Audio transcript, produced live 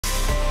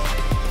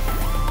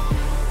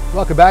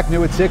Welcome back.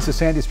 New at 6, a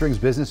Sandy Springs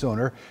business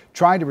owner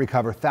trying to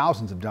recover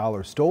thousands of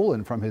dollars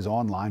stolen from his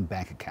online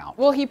bank account.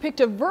 Well, he picked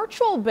a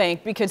virtual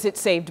bank because it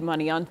saved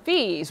money on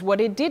fees.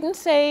 What it didn't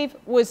save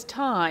was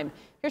time.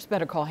 Here's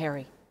Better Call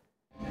Harry.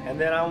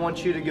 And then I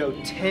want you to go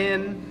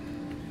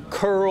 10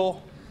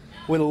 curl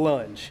with a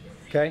lunge,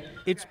 okay?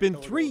 It's been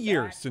 3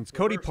 years since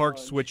Cody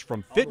Parks switched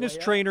from fitness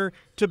trainer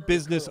to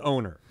business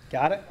owner.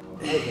 Got it?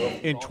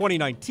 In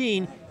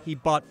 2019, he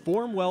bought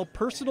Formwell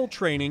Personal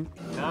Training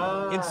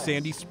in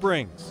Sandy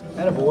Springs.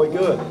 Attaboy,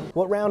 good.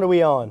 What round are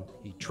we on?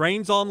 He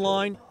trains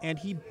online and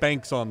he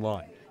banks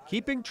online,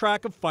 keeping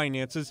track of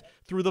finances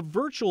through the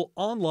virtual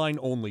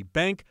online-only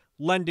bank,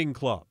 Lending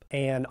Club.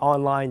 And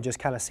online just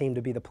kind of seemed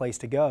to be the place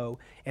to go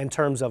in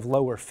terms of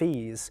lower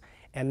fees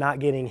and not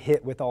getting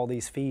hit with all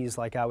these fees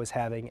like I was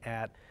having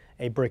at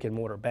a brick and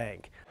mortar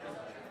bank.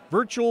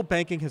 Virtual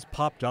banking has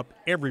popped up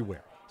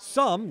everywhere.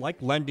 Some,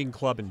 like Lending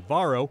Club and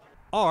Varo,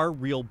 are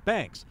real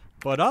banks,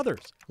 but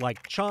others,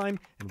 like Chime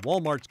and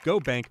Walmart's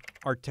GoBank,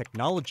 are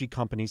technology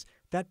companies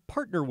that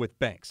partner with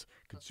banks.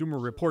 Consumer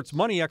Reports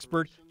money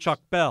expert Chuck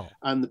Bell.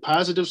 On the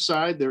positive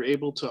side, they're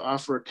able to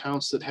offer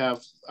accounts that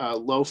have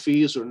low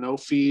fees or no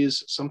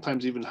fees,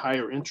 sometimes even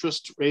higher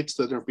interest rates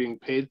that are being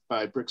paid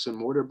by bricks and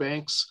mortar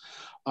banks.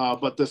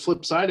 But the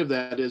flip side of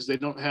that is they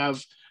don't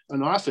have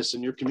an office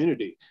in your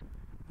community.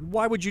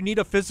 Why would you need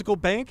a physical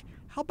bank?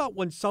 How about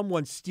when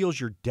someone steals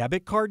your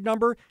debit card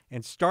number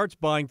and starts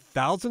buying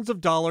thousands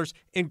of dollars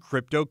in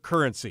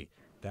cryptocurrency?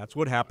 That's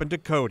what happened to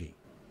Cody.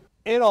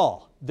 In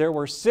all, there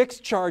were 6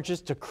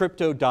 charges to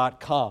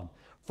Crypto.com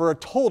for a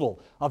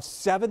total of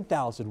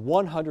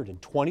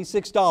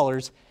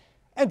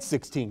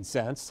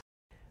 $7,126.16.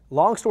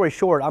 Long story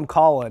short, I'm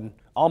calling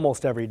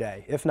almost every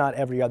day, if not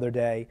every other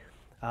day.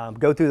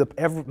 Go through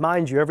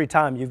mind you, every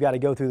time you've got to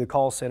go through the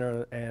call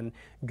center and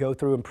go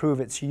through and prove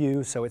it's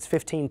you. So it's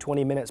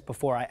 15-20 minutes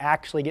before I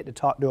actually get to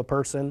talk to a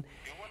person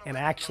and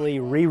actually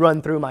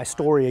rerun through my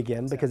story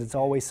again because it's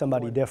always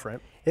somebody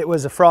different. It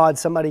was a fraud.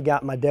 Somebody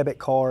got my debit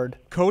card.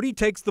 Cody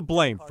takes the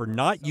blame for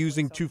not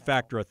using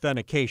two-factor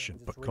authentication.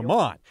 But come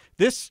on,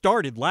 this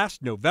started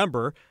last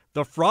November.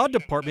 The fraud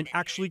department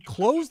actually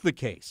closed the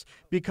case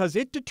because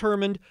it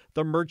determined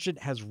the merchant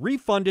has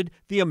refunded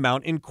the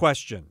amount in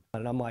question.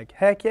 And I'm like,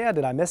 heck yeah,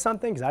 did I miss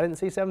something? Because I didn't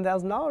see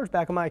 $7,000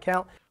 back in my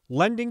account.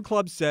 Lending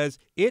Club says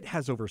it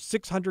has over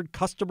 600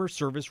 customer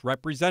service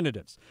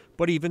representatives.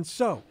 But even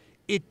so,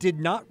 it did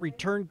not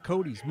return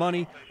Cody's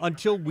money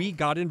until we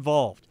got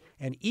involved.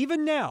 And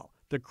even now,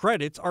 the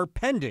credits are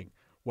pending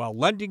while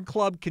Lending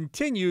Club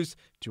continues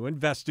to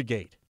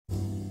investigate.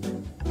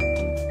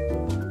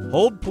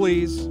 Hold,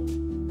 please.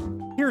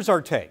 Here's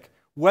our take.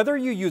 Whether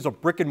you use a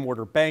brick and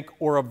mortar bank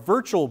or a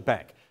virtual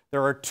bank,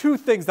 there are 2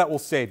 things that will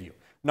save you.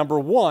 Number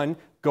 1,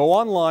 go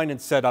online and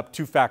set up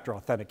two-factor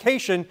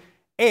authentication.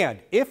 And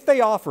if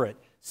they offer it,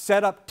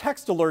 set up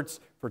text alerts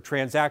for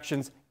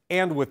transactions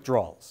and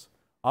withdrawals.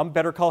 I'm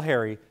Better Call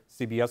Harry,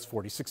 CBS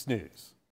 46 News.